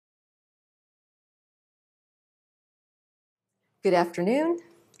Good afternoon.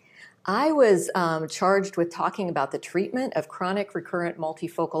 I was charged with talking about the treatment of chronic recurrent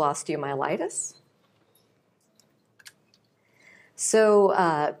multifocal osteomyelitis.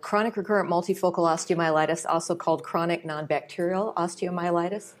 So chronic recurrent multifocal osteomyelitis, also called chronic nonbacterial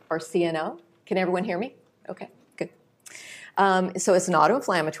osteomyelitis, or CNO. Can everyone hear me? Okay, good. So it's an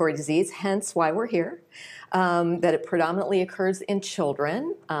autoinflammatory disease, hence why we're here, that it predominantly occurs in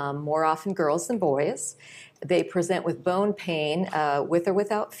children, more often girls than boys. They present with bone pain with or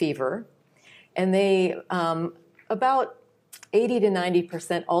without fever, and they about 80 to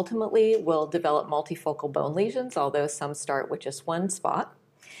 90% ultimately will develop multifocal bone lesions, although some start with just one spot.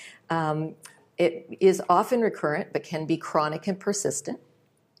 It is often recurrent, but can be chronic and persistent.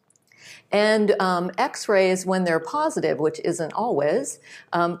 And x-rays, when they're positive, which isn't always,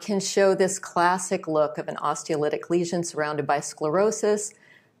 can show this classic look of an osteolytic lesion surrounded by sclerosis,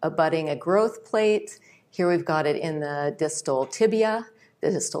 abutting a growth plate. Here we've got it in the distal tibia,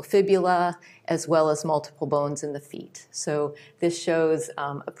 the distal fibula, as well as multiple bones in the feet. So this shows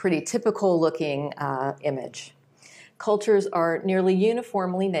a pretty typical looking image. Cultures are nearly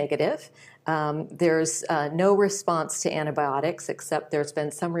uniformly negative. There's no response to antibiotics, except there's been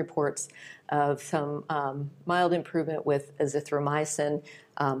some reports of some mild improvement with azithromycin,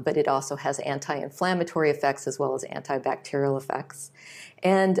 but it also has anti-inflammatory effects as well as antibacterial effects.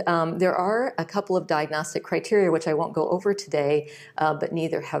 And there are a couple of diagnostic criteria, which I won't go over today, but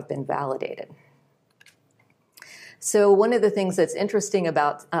neither have been validated. So one of the things that's interesting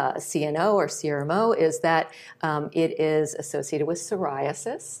about CNO or CRMO is that it is associated with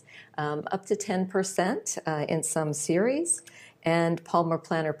psoriasis, up to 10% in some series, and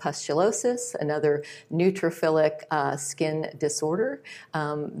palmoplantar pustulosis, another neutrophilic skin disorder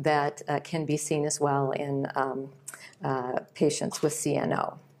that can be seen as well in patients with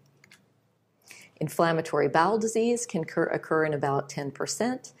CNO. Inflammatory bowel disease can occur in about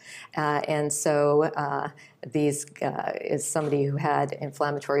 10%, and so these is somebody who had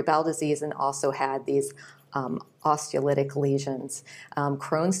inflammatory bowel disease and also had these osteolytic lesions.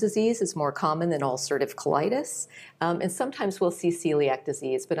 Crohn's disease is more common than ulcerative colitis, and sometimes we'll see celiac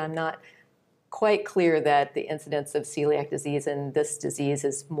disease, but I'm not quite clear that the incidence of celiac disease in this disease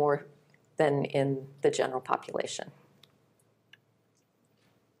is more than in the general population.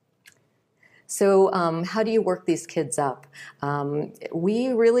 So how do you work these kids up? We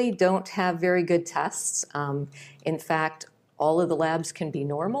really don't have very good tests. In fact, all of the labs can be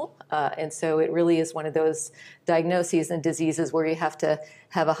normal, and so it really is one of those diagnoses and diseases where you have to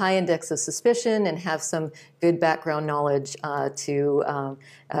have a high index of suspicion and have some good background knowledge to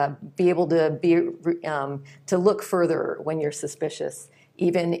be able to look further when you're suspicious,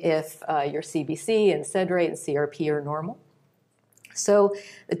 even if your CBC and sed rate and CRP are normal. So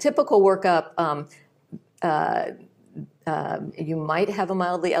the typical workup, you might have a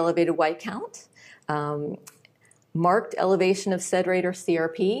mildly elevated white count. Marked elevation of sed rate or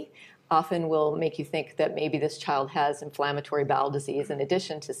CRP often will make you think that maybe this child has inflammatory bowel disease in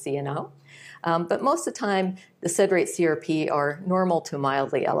addition to CNO. But most of the time, the sed rate CRP are normal to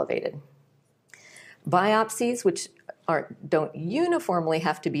mildly elevated. Biopsies, which don't uniformly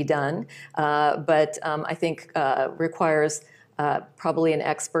have to be done, but I think requires probably an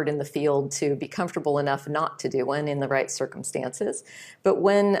expert in the field to be comfortable enough not to do one in the right circumstances. But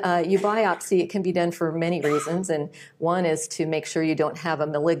when you biopsy, it can be done for many reasons, and one is to make sure you don't have a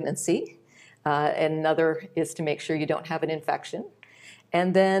malignancy, and another is to make sure you don't have an infection.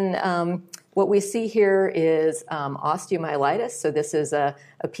 And then what we see here is osteomyelitis, so this is a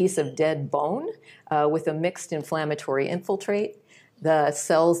piece of dead bone with a mixed inflammatory infiltrate. The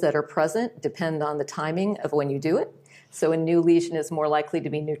cells that are present depend on the timing of when you do it. So a new lesion is more likely to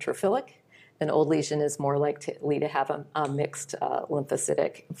be neutrophilic. An old lesion is more likely to have a mixed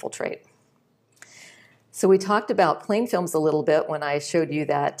lymphocytic infiltrate. So we talked about plain films a little bit when I showed you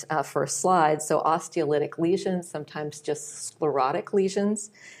that first slide. So osteolytic lesions, sometimes just sclerotic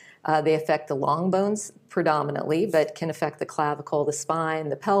lesions. They affect the long bones predominantly, but can affect the clavicle, the spine,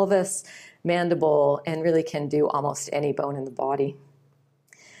 the pelvis, mandible, and really can do almost any bone in the body.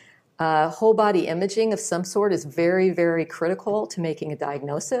 Whole body imaging of some sort is very, very critical to making a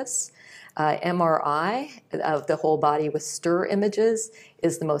diagnosis. MRI of the whole body with stir images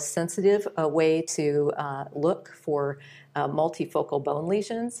is the most sensitive way to look for multifocal bone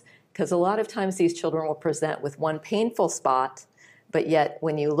lesions, because a lot of times these children will present with one painful spot, but yet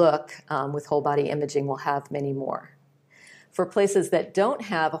when you look with whole body imaging, we'll have many more. For places that don't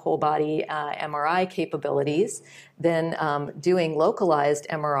have whole body MRI capabilities, then doing localized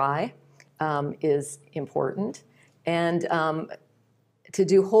MRI is important. And to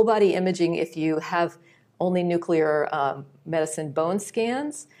do whole body imaging, if you have only nuclear medicine bone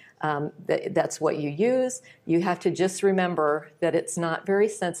scans. That's what you use. You have to just remember that it's not very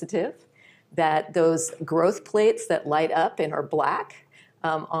sensitive, that those growth plates that light up and are black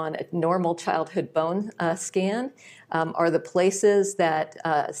on a normal childhood bone scan are the places that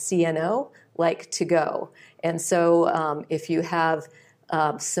CNO like to go. And so if you have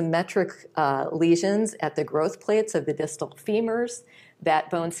symmetric lesions at the growth plates of the distal femurs,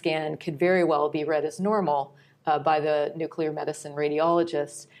 that bone scan could very well be read as normal by the nuclear medicine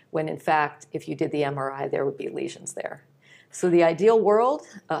radiologist, when in fact, if you did the MRI, there would be lesions there. So the ideal world,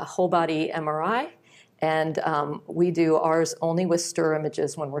 whole body MRI, and we do ours only with stir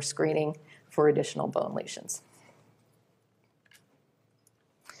images when we're screening for additional bone lesions.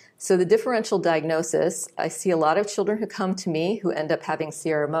 So the differential diagnosis, I see a lot of children who come to me who end up having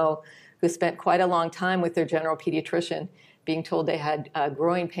CRMO, who spent quite a long time with their general pediatrician being told they had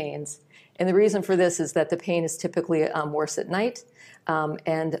growing pains. And the reason for this is that the pain is typically worse at night,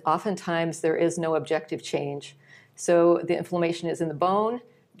 and oftentimes there is no objective change. So the inflammation is in the bone,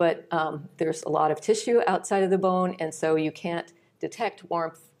 but there's a lot of tissue outside of the bone, and so you can't detect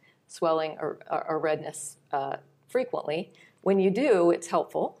warmth, swelling, or redness frequently. When you do, it's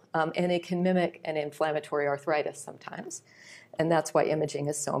helpful, and it can mimic an inflammatory arthritis sometimes, and that's why imaging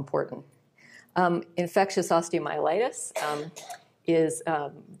is so important. Infectious osteomyelitis is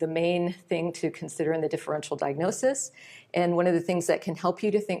the main thing to consider in the differential diagnosis. And one of the things that can help you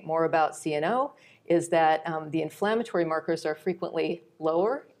to think more about CNO is that the inflammatory markers are frequently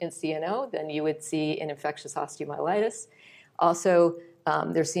lower in CNO than you would see in infectious osteomyelitis. Also,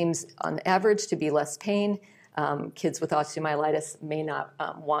 there seems on average to be less pain. Kids with osteomyelitis may not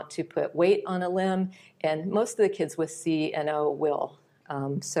want to put weight on a limb, and most of the kids with CNO will.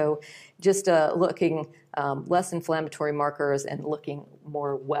 So just looking less inflammatory markers and looking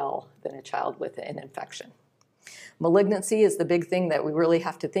more well than a child with an infection. Malignancy is the big thing that we really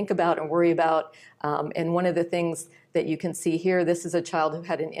have to think about and worry about. And one of the things that you can see here, this is a child who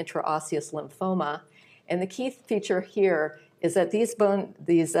had an intraosseous lymphoma. And the key feature here is that these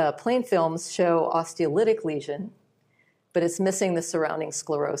plain films show osteolytic lesion, but it's missing the surrounding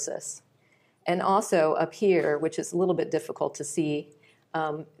sclerosis. And also up here, which is a little bit difficult to see,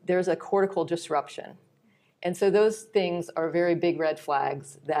 there's a cortical disruption. And so those things are very big red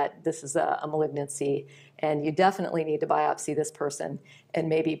flags that this is a malignancy, and you definitely need to biopsy this person and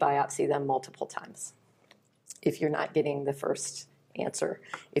maybe biopsy them multiple times if you're not getting the first answer,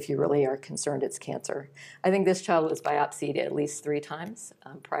 if you really are concerned it's cancer. I think this child was biopsied at least 3 times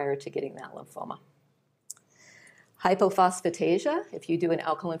prior to getting that lymphoma. Hypophosphatasia, if you do an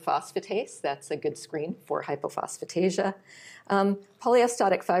alkaline phosphatase, that's a good screen for hypophosphatasia.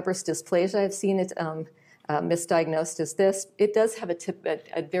 Polyostotic fibrous dysplasia, I've seen it misdiagnosed as this. It does have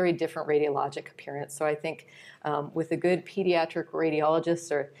a very different radiologic appearance, so I think with a good pediatric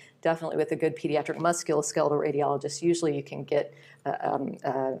radiologist, or definitely with a good pediatric musculoskeletal radiologist, usually you can get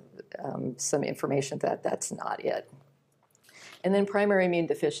some information that that's not it. And then primary immune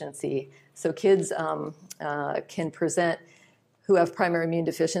deficiency. So kids can present who have primary immune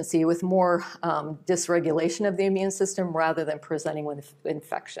deficiency with more dysregulation of the immune system rather than presenting with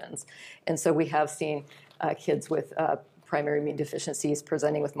infections. And so we have seen kids with primary immune deficiencies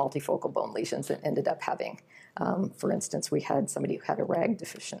presenting with multifocal bone lesions and ended up having, for instance, we had somebody who had a RAG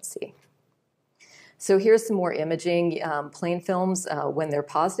deficiency. So here's some more imaging. Plain films, when they're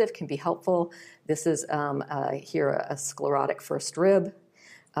positive, can be helpful. This is here a sclerotic first rib.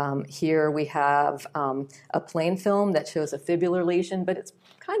 Here we have a plain film that shows a fibular lesion, but it's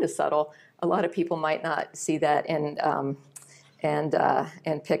kind of subtle. A lot of people might not see that and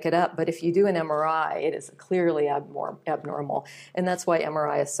pick it up. But if you do an MRI, it is clearly abnormal, and that's why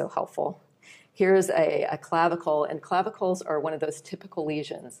MRI is so helpful. Here's a clavicle, and clavicles are one of those typical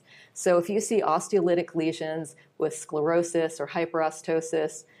lesions. So if you see osteolytic lesions with sclerosis or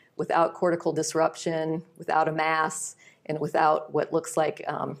hyperostosis, without cortical disruption, without a mass, and without what looks like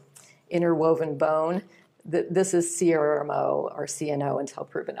interwoven bone, this is CRMO or CNO until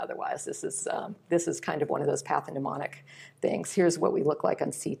proven otherwise. This is kind of one of those pathognomonic things. Here's what we look like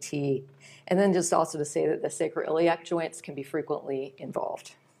on CT. And then just also to say that the sacroiliac joints can be frequently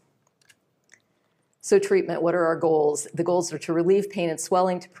involved. So treatment, what are our goals? The goals are to relieve pain and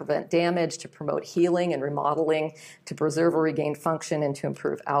swelling, to prevent damage, to promote healing and remodeling, to preserve or regain function, and to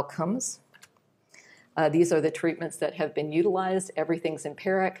improve outcomes. These are the treatments that have been utilized. Everything's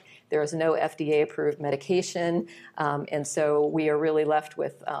empiric. There is no FDA-approved medication, and so we are really left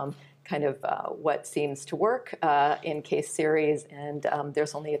with kind of what seems to work in case series, and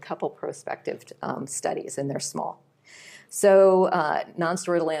there's only a couple prospective studies, and they're small. So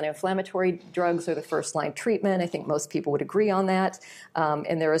nonsteroidal anti-inflammatory drugs are the first-line treatment. I think most people would agree on that.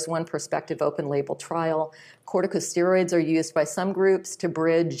 And there is one prospective open-label trial. Corticosteroids are used by some groups to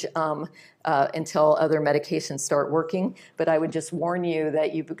bridge until other medications start working. But I would just warn you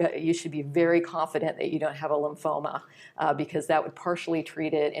that you should be very confident that you don't have a lymphoma because that would partially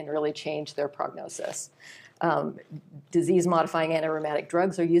treat it and really change their prognosis. Disease-modifying antirheumatic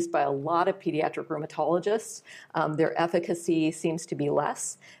drugs are used by a lot of pediatric rheumatologists. Their efficacy seems to be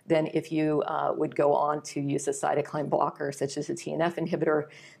less than if you would go on to use a cytokine blocker, such as a TNF inhibitor.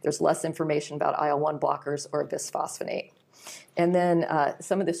 There's less information about IL-1 blockers or bisphosphonate. And then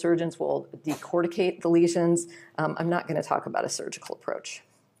some of the surgeons will decorticate the lesions. I'm not going to talk about a surgical approach.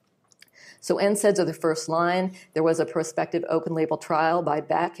 So NSAIDs are the first line. There was a prospective open-label trial by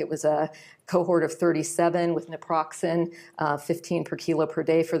Beck. It was a cohort of 37 with naproxen, 15 per kilo per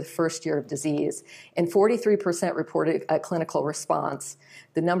day for the first year of disease. And 43% reported a clinical response.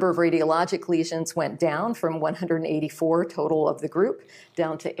 The number of radiologic lesions went down from 184 total of the group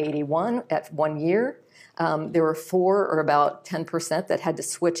down to 81 at 1 year. There were 4 or about 10% that had to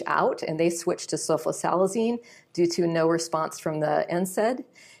switch out, and they switched to sulfasalazine due to no response from the NSAID.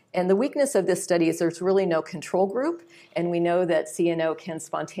 And the weakness of this study is there's really no control group, and we know that CNO can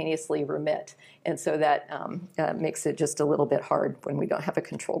spontaneously remit. And so that makes it just a little bit hard when we don't have a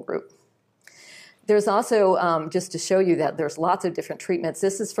control group. There's also, just to show you that there's lots of different treatments,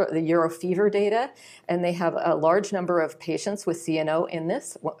 this is for the Eurofever data, and they have a large number of patients with CNO in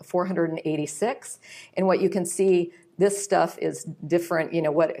this, 486. And what you can see, this stuff is different,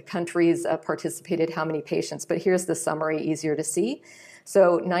 what countries participated, how many patients, but here's the summary, easier to see.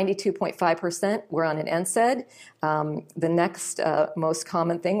 So 92.5% were on an NSAID. The next most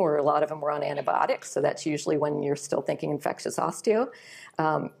common thing were a lot of them were on antibiotics, so that's usually when you're still thinking infectious osteo.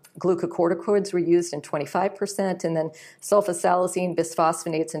 Glucocorticoids were used in 25%, and then sulfasalazine,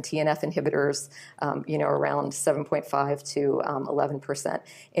 bisphosphonates, and TNF inhibitors, around 7.5 to 11%.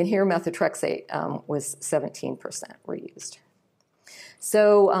 And here methotrexate was 17% were used.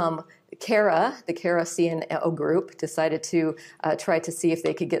 So the CARA CNO group decided to try to see if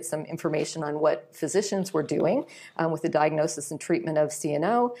they could get some information on what physicians were doing with the diagnosis and treatment of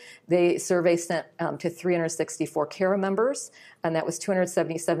CNO. They survey sent to 364 CARA members, and that was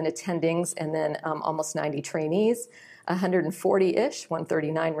 277 attendings and then almost 90 trainees. 140-ish,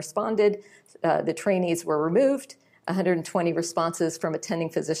 139 responded. The trainees were removed. 120 responses from attending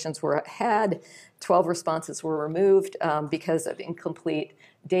physicians had. 12 responses were removed because of incomplete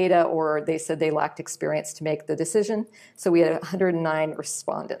data, or they said they lacked experience to make the decision. So we had 109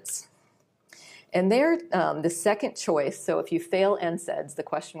 respondents. And they're the second choice. So if you fail NSAIDs, the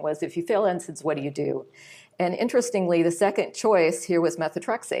question was, if you fail NSAIDs, what do you do? And interestingly, the second choice here was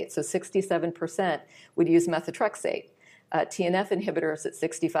methotrexate. So 67% would use methotrexate. TNF inhibitors at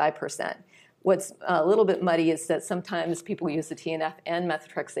 65%. What's a little bit muddy is that sometimes people use the TNF and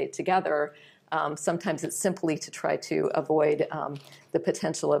methotrexate together. Sometimes it's simply to try to avoid the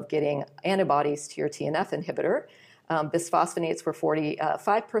potential of getting antibodies to your TNF inhibitor. Bisphosphonates were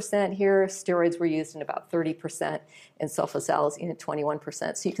 45% here. Steroids were used in about 30%, and sulfasalazine at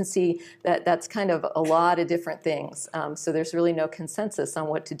 21%. So you can see that that's kind of a lot of different things. So there's really no consensus on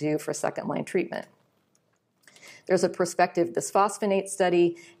what to do for second-line treatment. There's a prospective bisphosphonate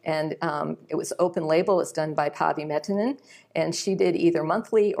study, and it was open label. It's done by Pavi Metinen, and she did either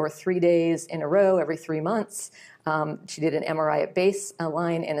monthly or 3 days in a row every 3 months. She did an MRI at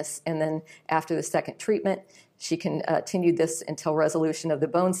baseline, and then after the second treatment, she continued this until resolution of the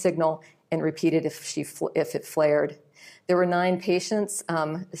bone signal and repeated if it flared. There were 9 patients.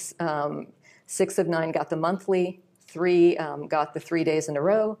 6 of 9 got the monthly. 3 got the 3 days in a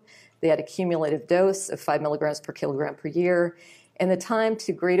row. They had a cumulative dose of 5 milligrams per kilogram per year. And the time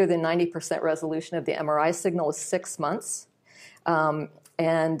to greater than 90% resolution of the MRI signal was 6 months. 5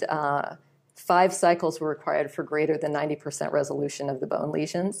 cycles were required for greater than 90% resolution of the bone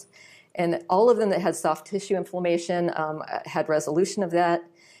lesions. And all of them that had soft tissue inflammation had resolution of that.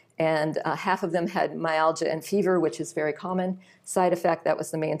 And half of them had myalgia and fever, which is very common side effect. That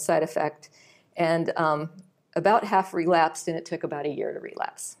was the main side effect. And about half relapsed, and it took about a year to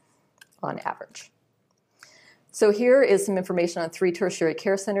relapse on average. So here is some information on 3 tertiary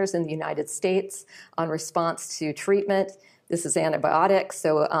care centers in the United States on response to treatment. This is antibiotics,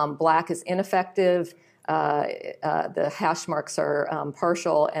 so black is ineffective, the hash marks are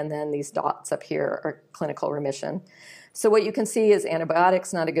partial, and then these dots up here are clinical remission. So what you can see is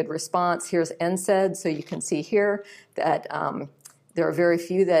antibiotics, not a good response. Here's NSAID, so you can see here that there are very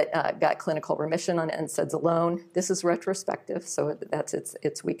few that got clinical remission on NSAIDs alone. This is retrospective, so that's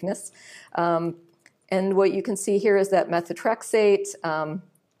its weakness. And what you can see here is that methotrexate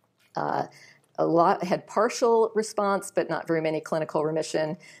had partial response, but not very many clinical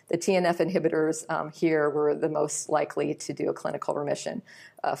remission. The TNF inhibitors here were the most likely to do a clinical remission,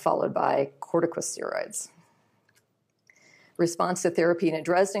 followed by corticosteroids. Response to therapy in a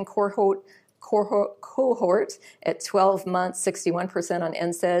Dresden cohort at 12 months, 61% on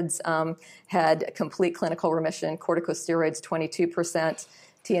NSAIDs had complete clinical remission, corticosteroids 22%,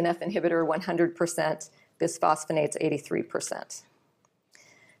 TNF inhibitor 100%, bisphosphonates 83%.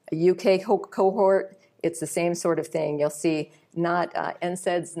 A UK cohort, it's the same sort of thing. You'll see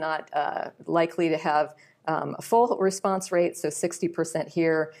NSAIDs not likely to have a full response rate, so 60%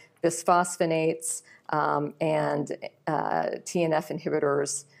 here, bisphosphonates and TNF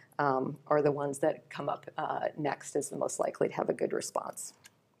inhibitors are the ones that come up next as the most likely to have a good response.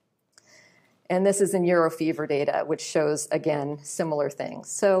 And this is in Eurofever data, which shows, again, similar things.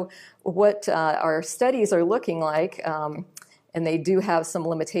 So what our studies are looking like, and they do have some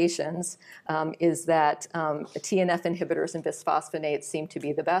limitations, is that TNF inhibitors and bisphosphonates seem to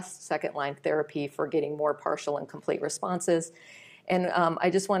be the best second-line therapy for getting more partial and complete responses. And I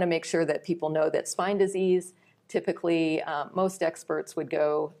just want to make sure that people know that spine disease, typically most experts would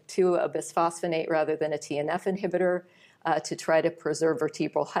go to a bisphosphonate rather than a TNF inhibitor to try to preserve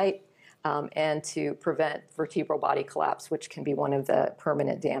vertebral height and to prevent vertebral body collapse, which can be one of the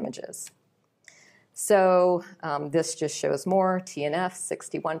permanent damages. So this just shows more. TNF,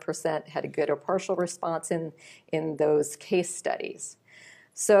 61% had a good or partial response in those case studies.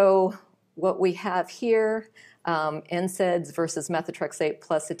 So what we have here, NSAIDs versus methotrexate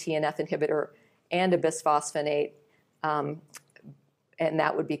plus a TNF inhibitor and a bisphosphonate, and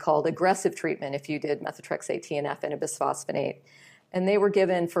that would be called aggressive treatment if you did methotrexate, TNF, and a bisphosphonate. And they were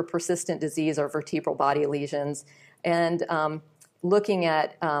given for persistent disease or vertebral body lesions. And looking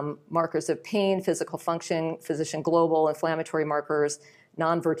at markers of pain, physical function, physician global, inflammatory markers,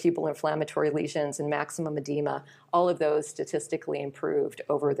 non-vertebral inflammatory lesions, and maximum edema, all of those statistically improved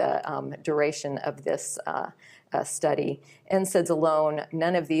over the duration of this study. NSAIDs alone,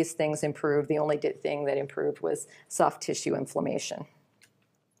 none of these things improved. The only thing that improved was soft tissue inflammation.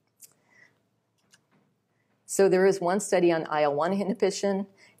 So there is one study on IL-1 inhibition,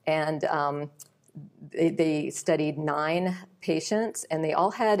 and they studied 9 patients, and they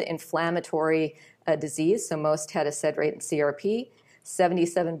all had inflammatory disease, so most had a SED rate and CRP,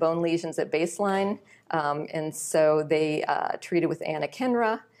 77 bone lesions at baseline, and so they treated with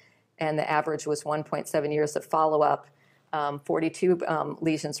anakinra, and the average was 1.7 years of follow-up. 42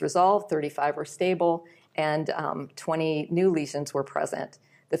 lesions resolved, 35 were stable, and 20 new lesions were present.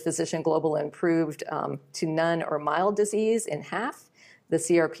 The physician global improved to none or mild disease in half. The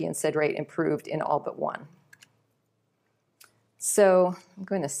CRP and SED rate improved in all but 1. So I'm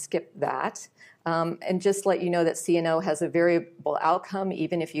going to skip that and just let you know that CNO has a variable outcome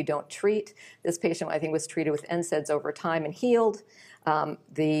even if you don't treat. This patient, I think, was treated with NSAIDs over time and healed.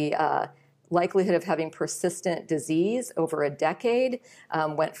 The likelihood of having persistent disease over a decade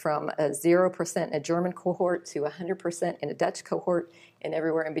went from 0% in a German cohort to 100% in a Dutch cohort and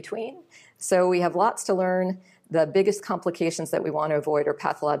everywhere in between. So we have lots to learn. The biggest complications that we want to avoid are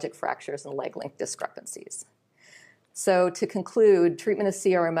pathologic fractures and leg length discrepancies. So to conclude, treatment of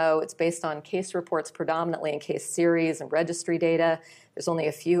CRMO, it's based on case reports predominantly and case series and registry data. There's only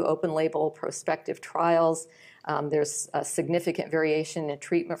a few open label prospective trials. There's a significant variation in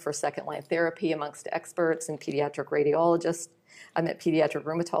treatment for second-line therapy amongst experts and pediatric radiologists. I met pediatric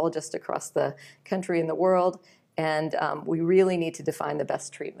rheumatologists across the country and the world, and we really need to define the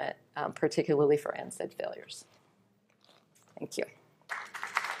best treatment, particularly for NSAID failures. Thank you.